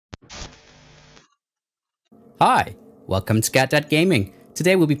Hi, welcome to Cat Gaming.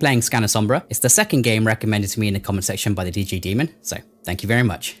 Today we'll be playing Sombre. It's the second game recommended to me in the comment section by the DJ Demon, so thank you very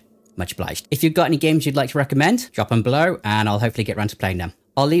much. Much obliged. If you've got any games you'd like to recommend, drop them below and I'll hopefully get around to playing them.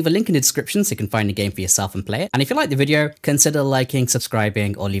 I'll leave a link in the description so you can find the game for yourself and play it. And if you like the video, consider liking,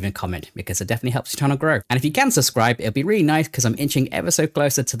 subscribing, or leaving a comment because it definitely helps the channel grow. And if you can subscribe, it'll be really nice because I'm inching ever so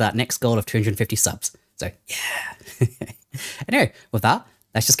closer to that next goal of 250 subs. So yeah. Anyway, with that,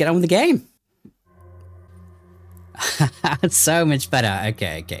 let's just get on with the game. So much better.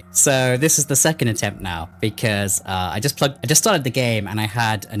 Okay. So this is the second attempt now because I just started the game and I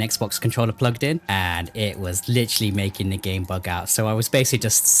had an Xbox controller plugged in and it was literally making the game bug out. So I was basically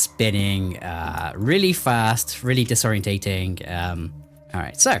just spinning really fast, really disorientating. All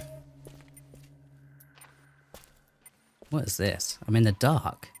right, so what is this? I'm in the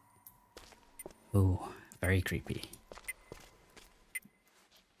dark. Ooh, very creepy.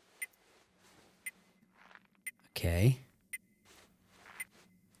 Okay.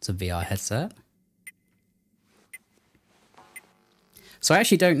 It's a VR headset. So I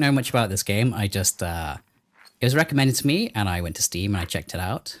actually don't know much about this game. I just, it was recommended to me and I went to Steam and I checked it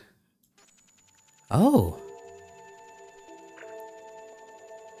out. Oh.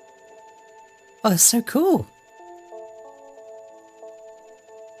 Oh, that's so cool.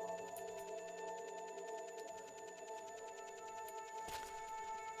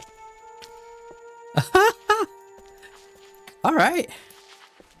 All right.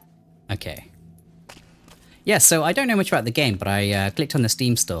 Okay. Yeah, so I don't know much about the game, but I clicked on the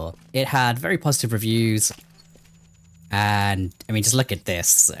Steam store. It had very positive reviews. And, I mean, just look at this.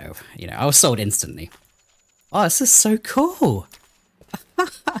 So, you know, I was sold instantly. Oh, this is so cool. Don't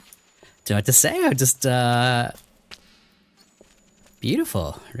know what to say. I'm just,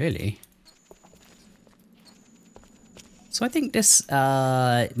 beautiful, really. So I think this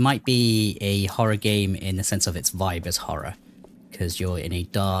might be a horror game in the sense of its vibe as horror. Because you're in a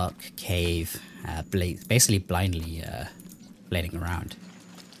dark cave, basically blindly blading around.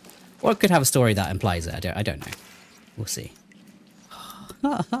 Or it could have a story that implies it, I don't know. We'll see.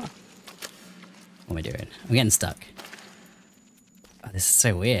 What am I doing? I'm getting stuck. Oh, this is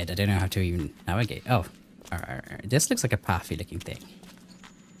so weird, I don't know how to even navigate. Oh, alright. This looks like a pathy looking thing.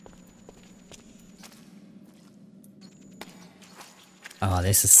 Oh,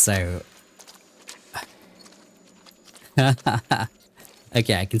 this is so...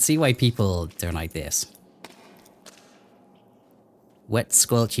 Okay, I can see why people don't like this. Wet,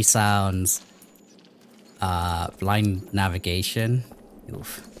 squelchy sounds. Blind navigation.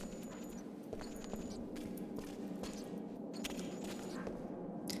 Oof.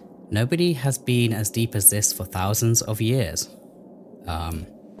 Nobody has been as deep as this for thousands of years.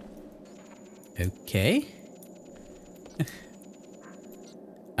 Okay.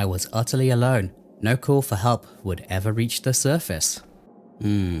 I was utterly alone. No call for help would ever reach the surface.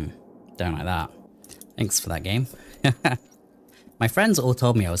 Don't like that. Thanks for that game. My friends all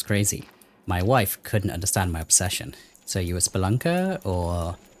told me I was crazy. My wife couldn't understand my obsession. So you a spelunker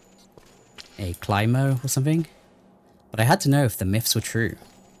or a climber or something? But I had to know if the myths were true.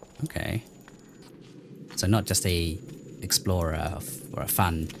 Okay. So not just a explorer or a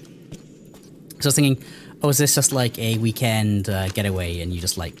fan. So I was thinking, oh, is this just like a weekend getaway and you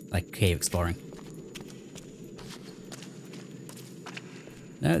just like cave exploring?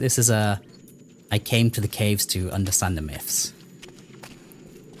 No, this is I came to the caves to understand the myths.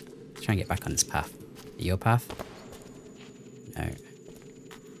 Let's try and get back on this path. Your path? No.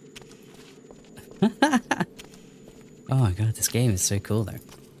 Oh my god, this game is so cool though.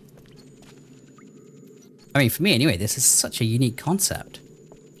 I mean, for me anyway, this is such a unique concept.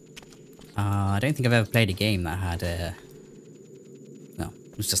 I don't think I've ever played a game that had a... No,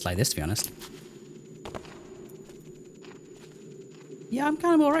 it was just like this, to be honest. Yeah, I'm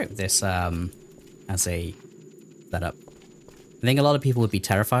kind of alright with this as a setup. I think a lot of people would be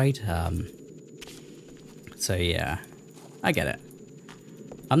terrified. So yeah, I get it.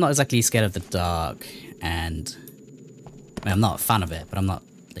 I'm not exactly scared of the dark, and I mean, I'm not a fan of it, but I'm not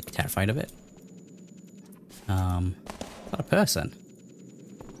like terrified of it. Not a person.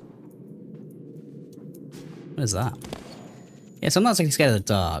 What is that? Yeah, so I'm not exactly scared of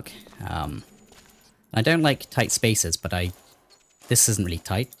the dark. I don't like tight spaces, but this isn't really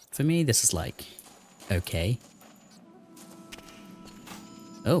tight for me. This is like, okay.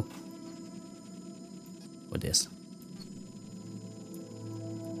 Oh. What is?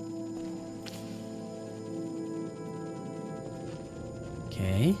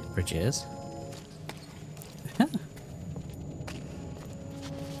 Okay, bridges.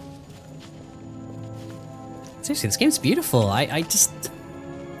 Seriously, this game's beautiful. I just...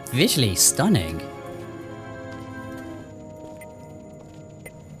 Visually stunning.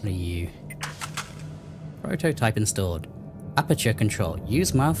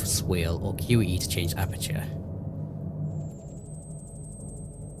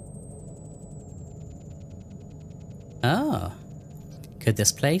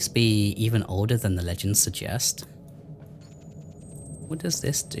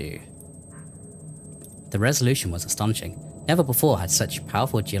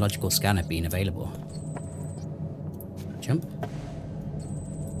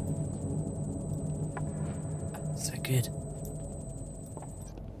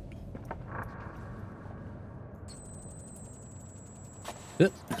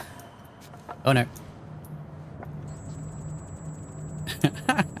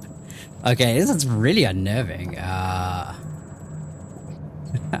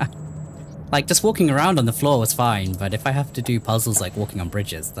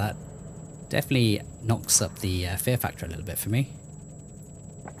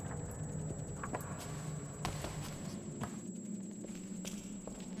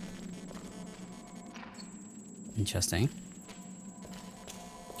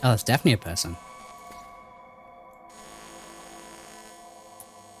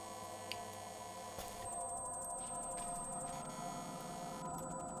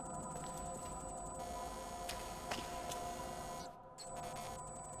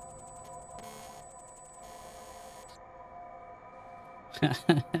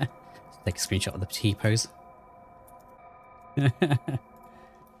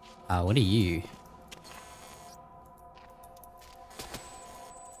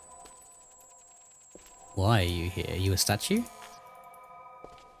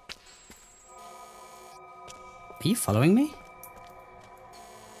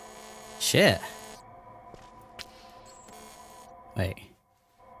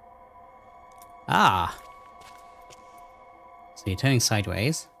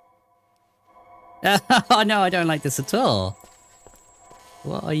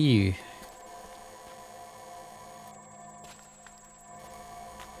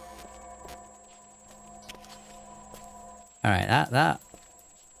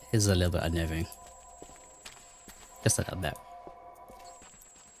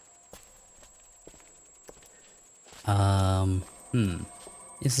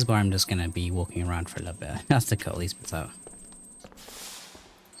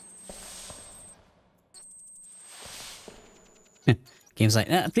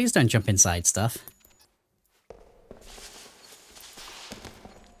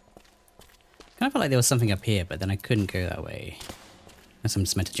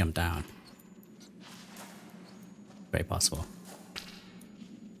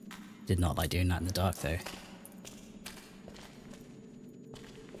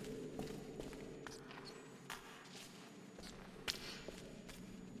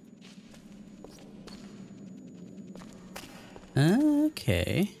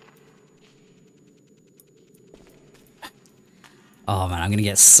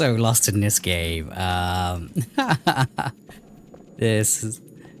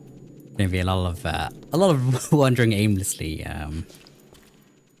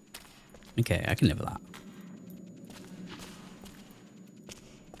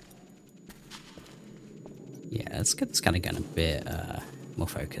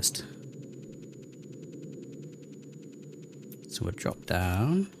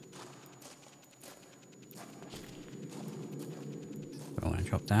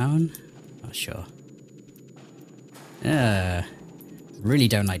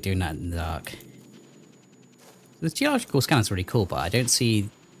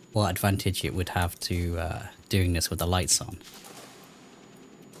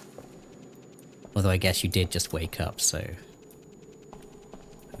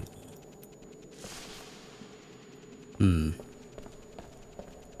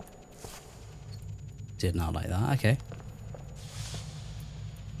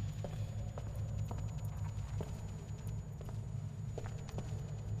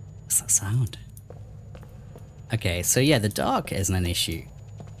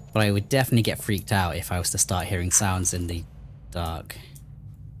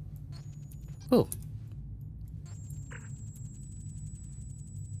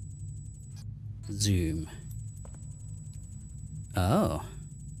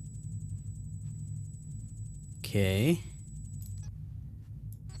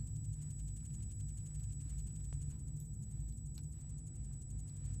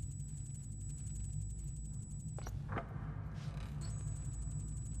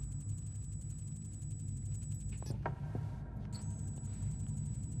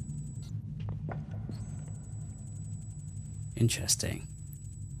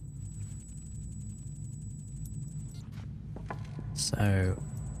 So,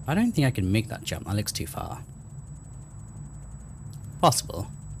 I don't think I can make that jump. That looks too far. Possible.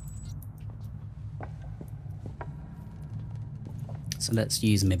 So let's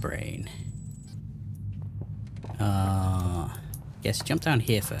use my brain. Yes, jump down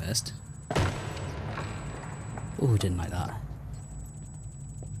here first. Ooh, didn't like that.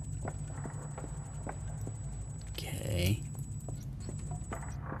 Okay.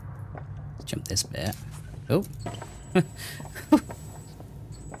 Let's jump this bit. Oh.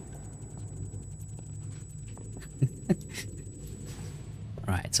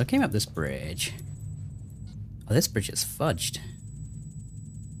 Right, so I came up this bridge. Oh, this bridge is fudged.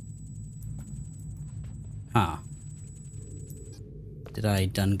 Huh. Did I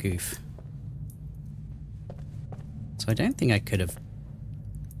done goof? So I don't think I could have...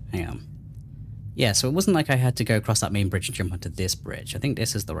 Hang on. Yeah, so it wasn't like I had to go across that main bridge and jump onto this bridge. I think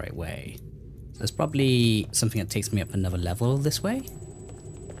this is the right way. So there's probably something that takes me up another level this way.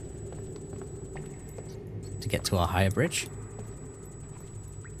 To get to our higher bridge.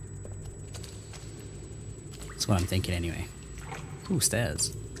 That's what I'm thinking anyway. Ooh,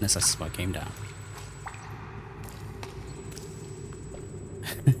 stairs. Unless that's why I came down.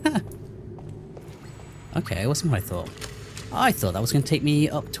 Okay, wasn't what I thought. I thought that was going to take me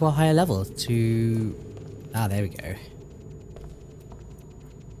up to a higher level to... Ah, there we go. I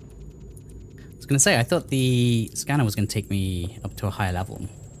was going to say, I thought the scanner was going to take me up to a higher level.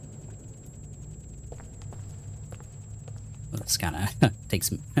 Well, the scanner takes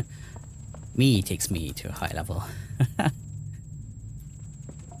me to a higher level.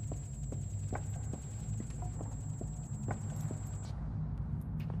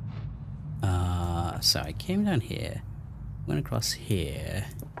 So I came down here, went across here.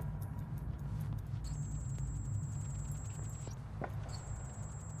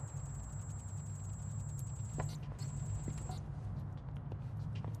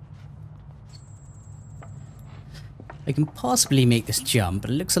 I can possibly make this jump, but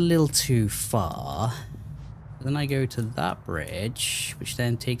it looks a little too far. Then I go to that bridge, which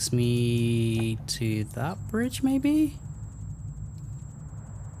then takes me to that bridge, maybe?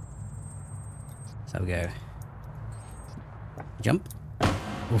 So we go. Jump.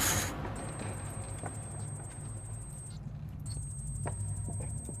 Oof.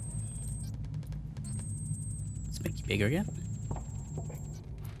 Let's make you bigger again.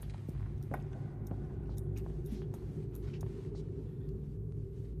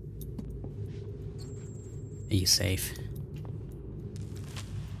 Are you safe?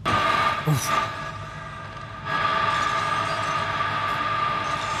 Oof.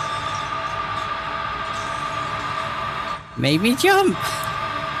 Made me jump!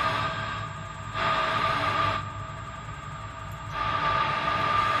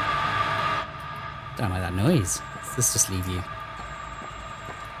 Don't like that noise. Let's just leave you.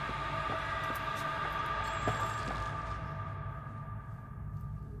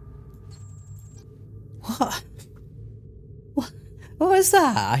 What? What was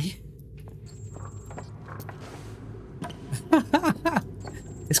that?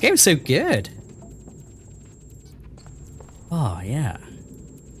 This game's so good. Oh, yeah.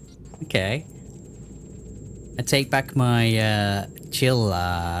 Okay. I take back my chill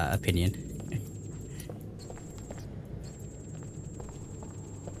opinion.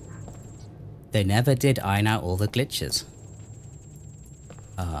 They never did iron out all the glitches.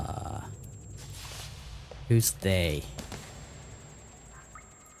 Who's they?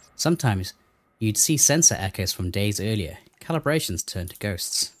 Sometimes you'd see sensor echoes from days earlier. Calibrations turn to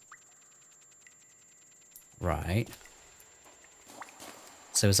ghosts. Right.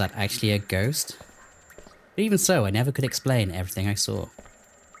 So is that actually a ghost? But even so, I never could explain everything I saw.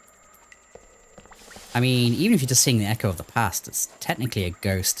 I mean, even if you're just seeing the echo of the past, it's technically a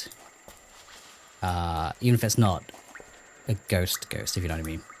ghost. Even if it's not a ghost, if you know what I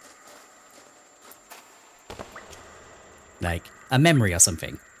mean. Like, a memory or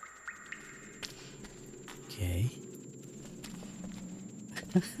something. Okay.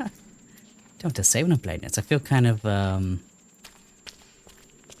 Don't have to say when I'm playing this. I feel kind of,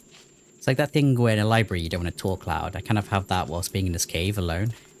 it's like that thing where in a library you don't want to talk loud. I kind of have that whilst being in this cave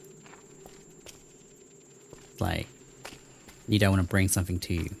alone. Like, you don't want to bring something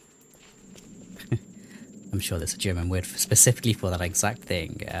to you. I'm sure there's a German word specifically for that exact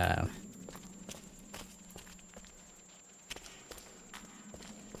thing.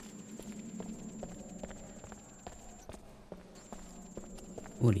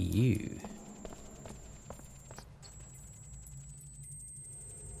 What are you?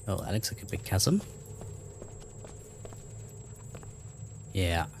 Oh, that looks like a big chasm.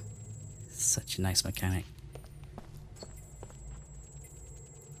 Yeah. Such a nice mechanic.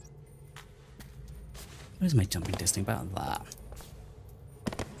 What is my jumping distance about that?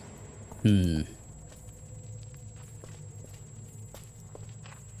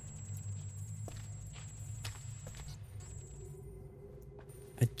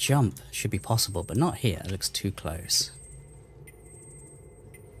 A jump should be possible, but not here. It looks too close.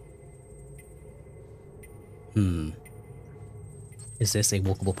 Is this a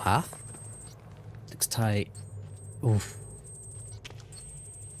walkable path? Looks tight. Oof.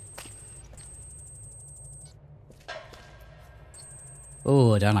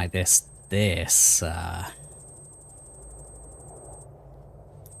 Oh, I don't like this. That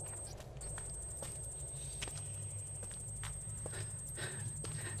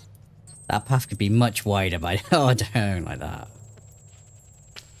path could be much wider, but oh, I don't like that.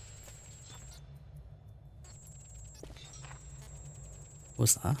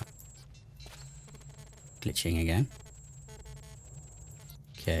 What's that? Glitching again.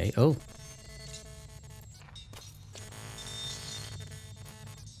 Okay, oh.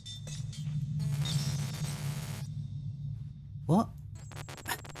 What?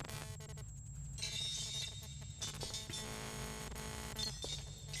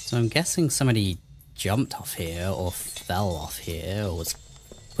 So I'm guessing somebody jumped off here, or fell off here, or was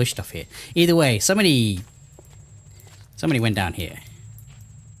pushed off here. Either way, somebody went down here.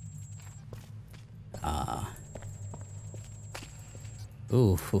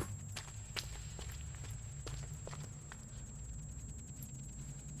 Ooh.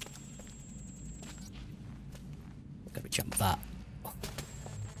 Gotta jump that.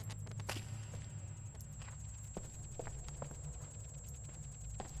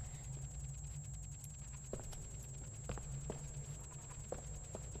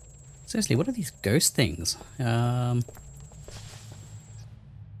 Seriously, what are these ghost things? That's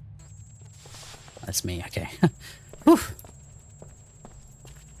me, okay. Whew.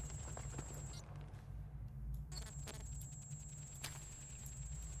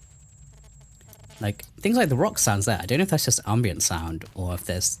 Like, things like the rock sounds there. I don't know if that's just ambient sound or if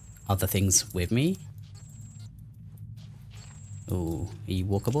there's other things with me. Ooh, are you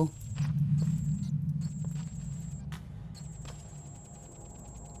walkable?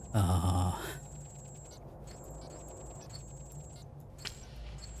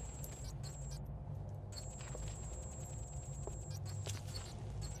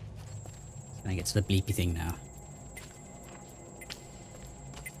 Can I get to the bleepy thing now?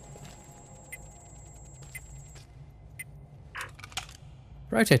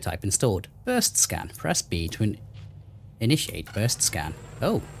 Prototype installed. Burst scan. Press B to initiate burst scan.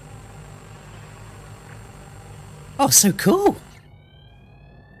 Oh. Oh, so cool!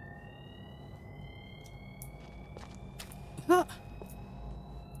 What?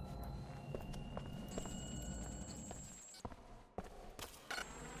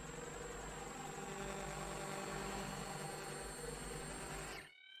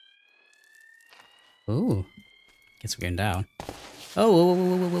 Ooh. Guess we're going down. Oh, whoa, whoa,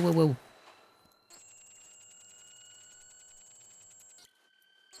 whoa, whoa, whoa, whoa, whoa.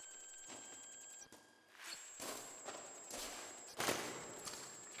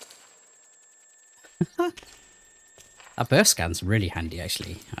 That burst scan's really handy,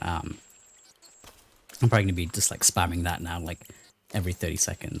 actually. I'm probably gonna be just like spamming that now, like every 30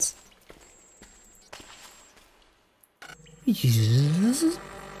 seconds.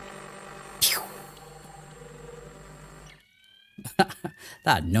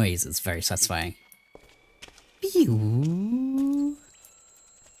 That noise is very satisfying.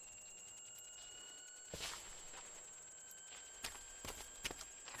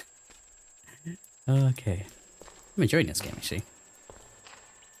 Okay. I'm enjoying this game, actually.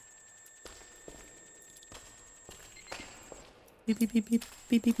 Beep, beep, beep, beep,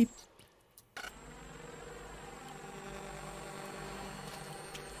 beep, beep, beep.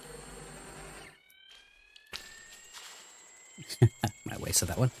 Might waste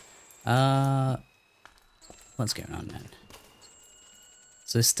that one. What's going on then?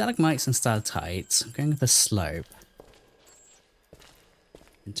 So stalagmites and stalactites. I'm going up a slope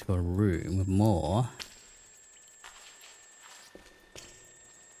into a room with more.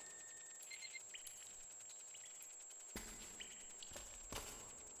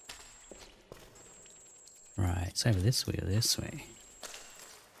 Right, it's over this way or this way.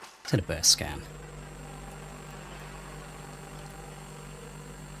 Let's hit a burst scan.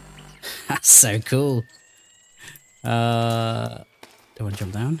 That's so cool. Do I want to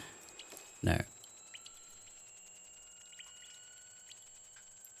jump down? No.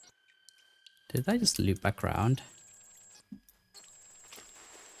 Did I just loop back around?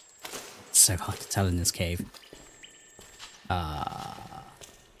 It's so hard to tell in this cave.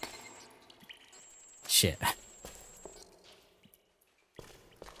 shit.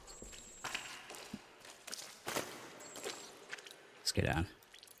 Let's go down.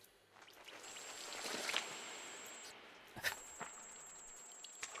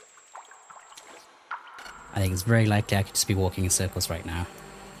 I think it's very likely I could just be walking in circles right now.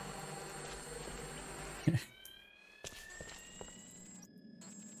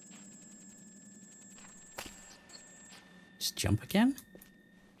 Just jump again?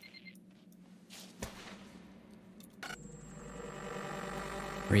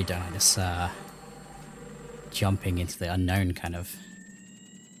 Really don't like this, jumping into the unknown kind of.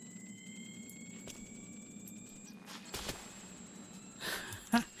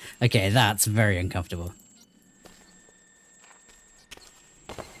 Okay, that's very uncomfortable.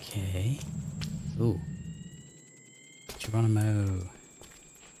 Okay. Ooh. Geronimo.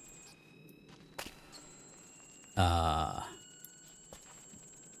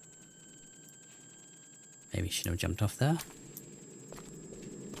 Maybe shouldn't have jumped off there.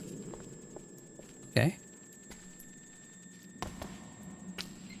 Okay.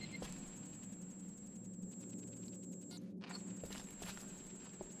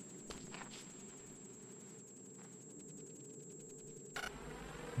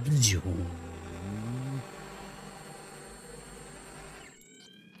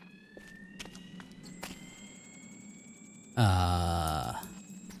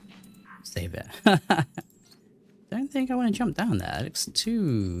 Save it. Don't think I want to jump down there. It looks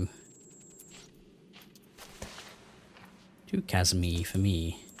too chasmy for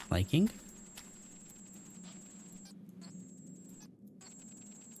me liking.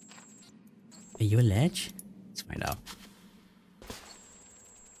 Are you a ledge? Let's find out.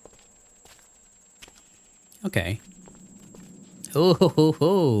 Okay. Oh ho ho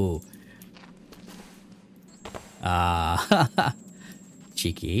ho. Ah,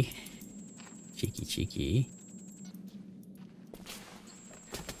 cheeky. Cheeky, cheeky.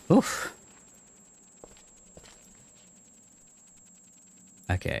 Oof.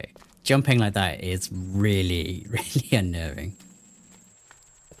 Okay. Jumping like that is really, really unnerving.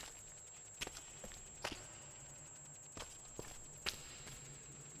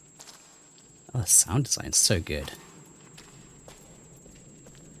 Oh, the sound design's so good.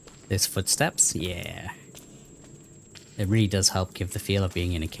 Those footsteps? Yeah. It really does help give the feel of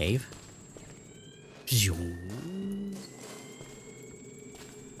being in a cave.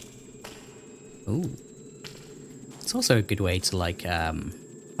 Ooh. It's also a good way to like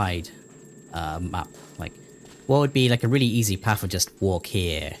hide map. Like what would be like a really easy path of just walk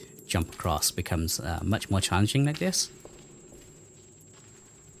here, jump across becomes much more challenging like this.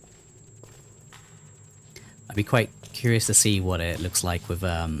 I'd be quite curious to see what it looks like with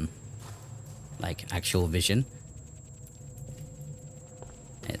like actual vision.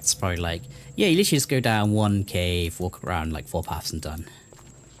 It's probably like, yeah, you literally just go down one cave, walk around like 4 paths and done.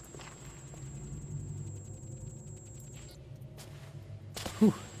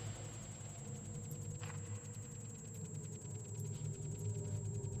 Whew.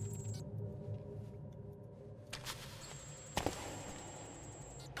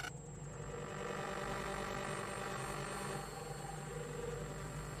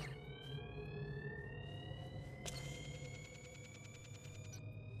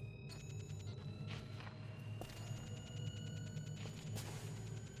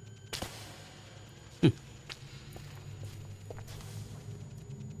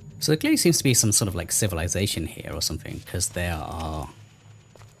 So there clearly seems to be some sort of like civilization here or something, because there are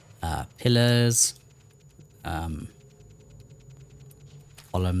pillars,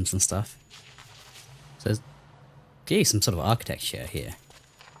 columns and stuff. So there's clearly some sort of architecture here.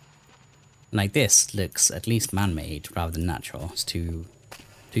 And like this looks at least man-made rather than natural. It's too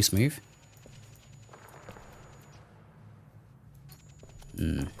smooth.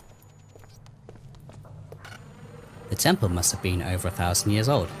 The temple must have been over 1,000 years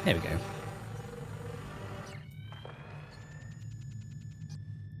old. There we go.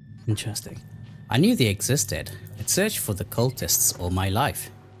 Interesting. I knew they existed. I'd searched for the cultists all my life.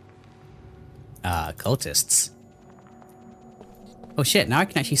 Cultists. Oh shit, now I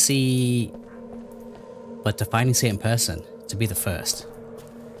can actually see... But to finally see it in person, to be the first.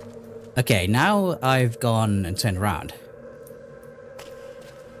 Okay, now I've gone and turned around.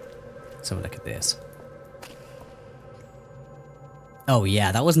 Let's have a look at this. Oh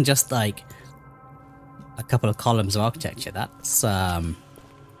yeah, that wasn't just like a couple of columns of architecture. That's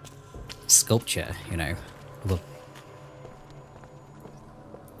sculpture, you know,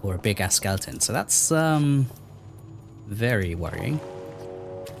 or a big ass skeleton. So that's very worrying.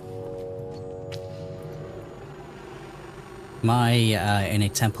 Am I in a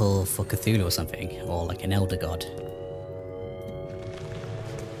temple for Cthulhu or something? Or like an elder god?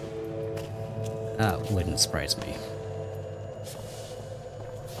 That wouldn't surprise me.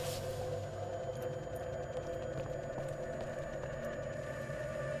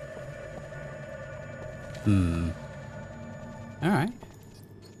 Alright.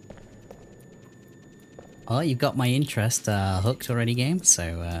 Well, you've got my interest hooked already, game,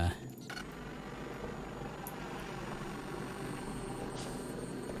 so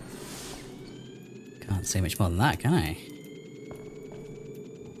can't say much more than that, can I?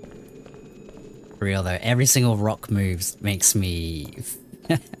 For real though, every single rock moves makes me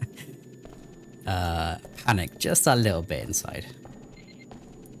panic just a little bit inside.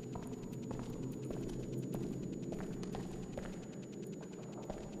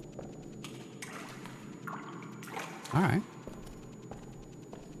 Alright.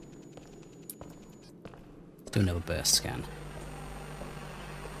 Do another burst scan.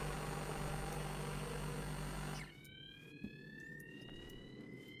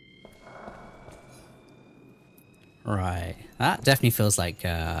 Right. That definitely feels like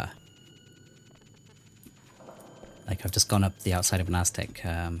I've just gone up the outside of an Aztec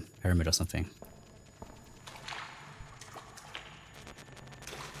pyramid or something.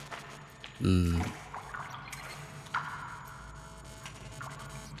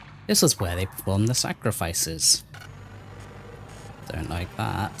 This is where they perform the sacrifices. Don't like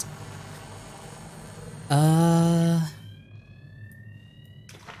that.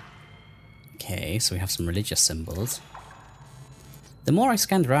 Okay, so we have some religious symbols. The more I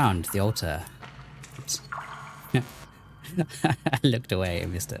scanned around the altar... Oops. I looked away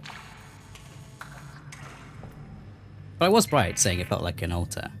and missed it. But I was right saying it felt like an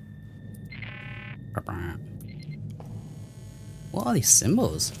altar. What are these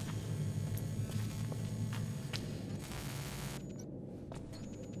symbols?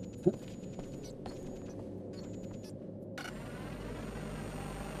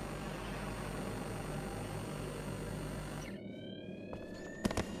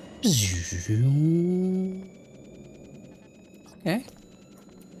 Okay.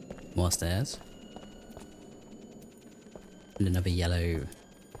 More stairs. And another yellow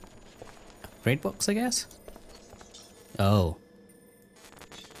upgrade box, I guess? Oh.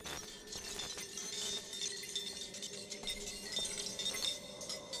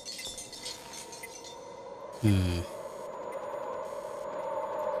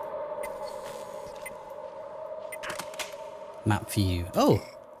 Map view. Oh!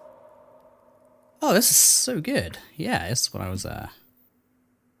 Oh, this is so good. Yeah, this is what I was,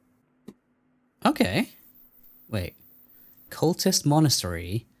 Okay. Wait. Cultist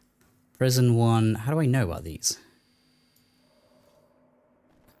Monastery. Prison 1. How do I know about these?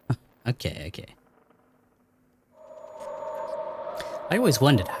 Okay, okay. I always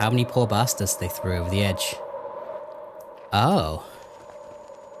wondered how many poor bastards they threw over the edge. Oh.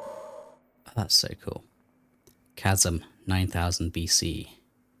 That's so cool. Chasm, 9000 BC.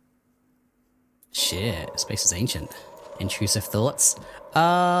 Shit, space is ancient. Intrusive thoughts.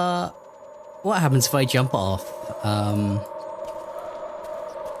 What happens if I jump off?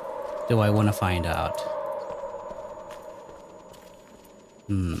 Do I want to find out?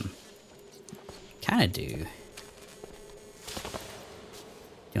 Kinda do.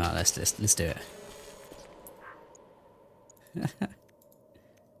 You know, let's do it.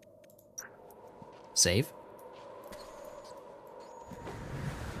 Save.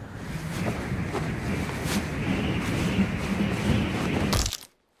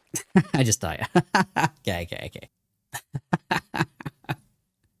 I just died. Okay.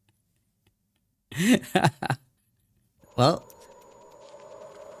 Well,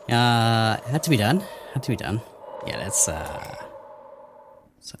 had to be done. Yeah, let's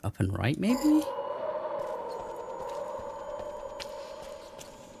so up and right maybe?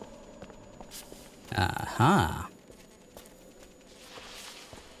 Aha.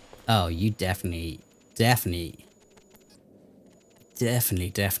 Oh, you definitely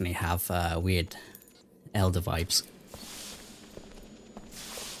have weird elder vibes.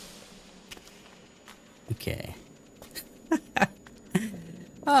 Okay.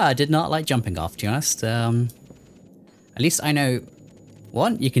 I did not like jumping off, to be honest. At least I know,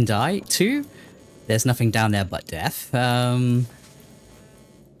 1, you can die, 2, there's nothing down there but death. The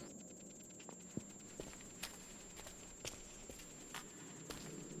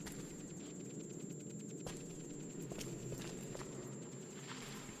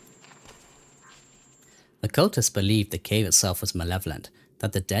cultists believed the cave itself was malevolent,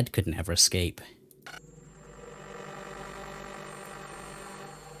 that the dead could never escape.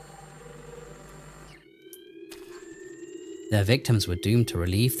 Their victims were doomed to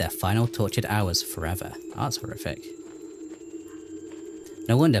relive their final tortured hours forever. Oh, that's horrific.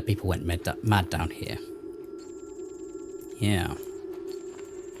 No wonder people went mad down here. Yeah.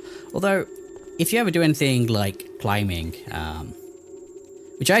 Although, if you ever do anything like climbing,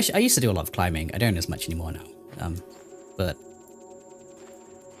 which I used to do a lot of climbing, I don't as much anymore now, but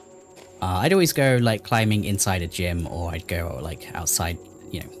I'd always go like climbing inside a gym, or I'd go like outside,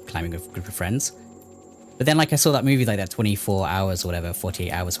 you know, climbing with a group of friends. But then like I saw that movie like that 24 hours or whatever,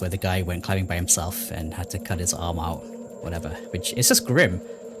 48 hours, where the guy went climbing by himself and had to cut his arm out, whatever, which is just grim.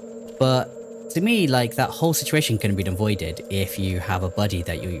 But to me, like, that whole situation can be avoided if you have a buddy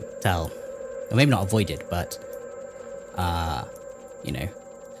that you tell, or maybe not avoided, but, you know,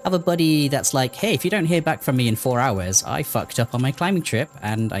 have a buddy that's like, hey, if you don't hear back from me in 4 hours, I fucked up on my climbing trip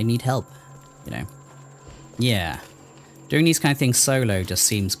and I need help, you know. Yeah. Doing these kind of things solo just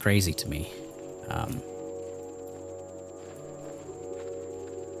seems crazy to me.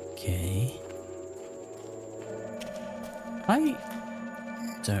 Okay. I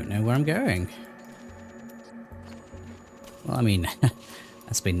don't know where I'm going. Well, I mean,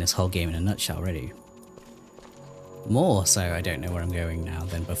 that's been this whole game in a nutshell already. More so, I don't know where I'm going now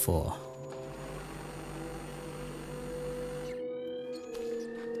than before.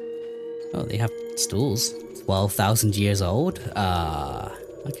 Oh, they have stools. 12,000 years old?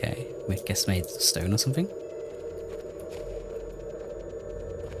 Okay. I guess made of stone or something?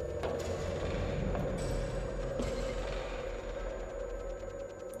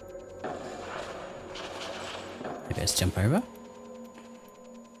 Maybe let's jump over.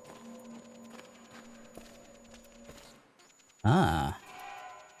 Ah.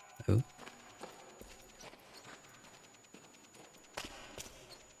 Oh.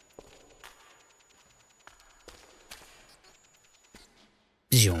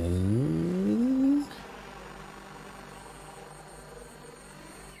 Zoom.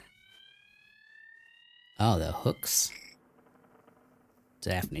 Oh, the hooks.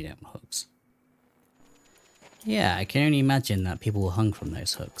 Definitely don't want hooks. Yeah, I can only imagine that people were hung from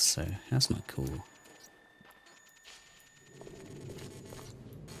those hooks, so that's not cool.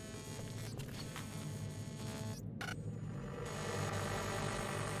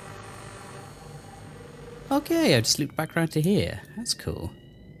 Okay, I just looped back around to here. That's cool.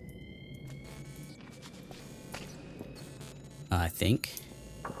 I think.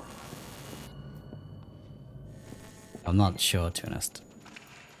 I'm not sure, to be honest.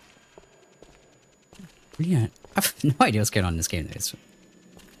 Yeah, I have no idea what's going on in this game. Though.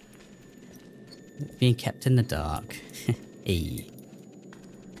 Being kept in the dark. Hey.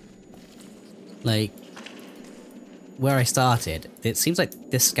 Like, where I started, it seems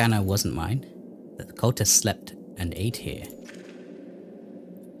like this scanner wasn't mine. That the cultists slept and ate here.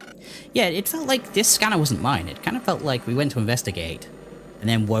 Yeah, it felt like this scanner wasn't mine. It kind of felt like we went to investigate and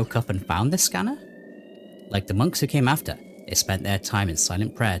then woke up and found this scanner. Like the monks who came after, they spent their time in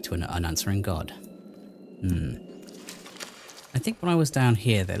silent prayer to an unanswering god. I think when I was down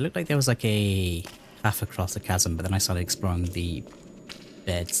here, there looked like there was like a path across the chasm, but then I started exploring the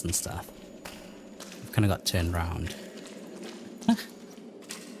beds and stuff. I've kind of got turned around.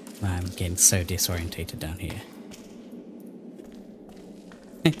 I'm getting so disorientated down here.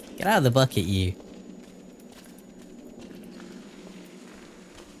 Get out of the bucket, you.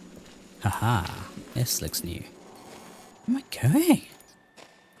 Haha, this looks new. Where am I going?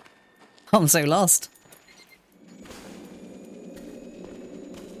 Oh, I'm so lost.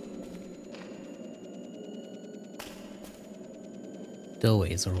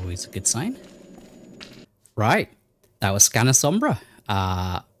 Doorways are always a good sign. Right, that was Scanner Sombre.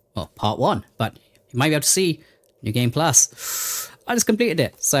 Well, part 1, but you might be able to see New Game Plus. I just completed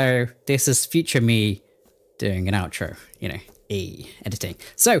it, so this is future me doing an outro, you know, editing.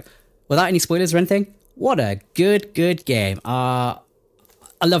 So, without any spoilers or anything, what a good game. I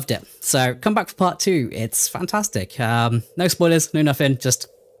loved it. So, come back for part 2. It's fantastic. No spoilers, no nothing, just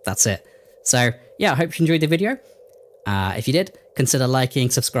that's it. So, yeah, I hope you enjoyed the video. If you did, consider liking,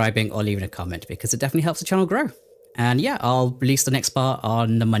 subscribing, or leaving a comment, because it definitely helps the channel grow. And yeah, I'll release the next part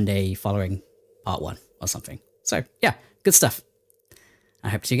on the Monday following part 1 or something. So yeah, good stuff. I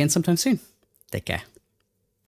hope to see you again sometime soon. Take care.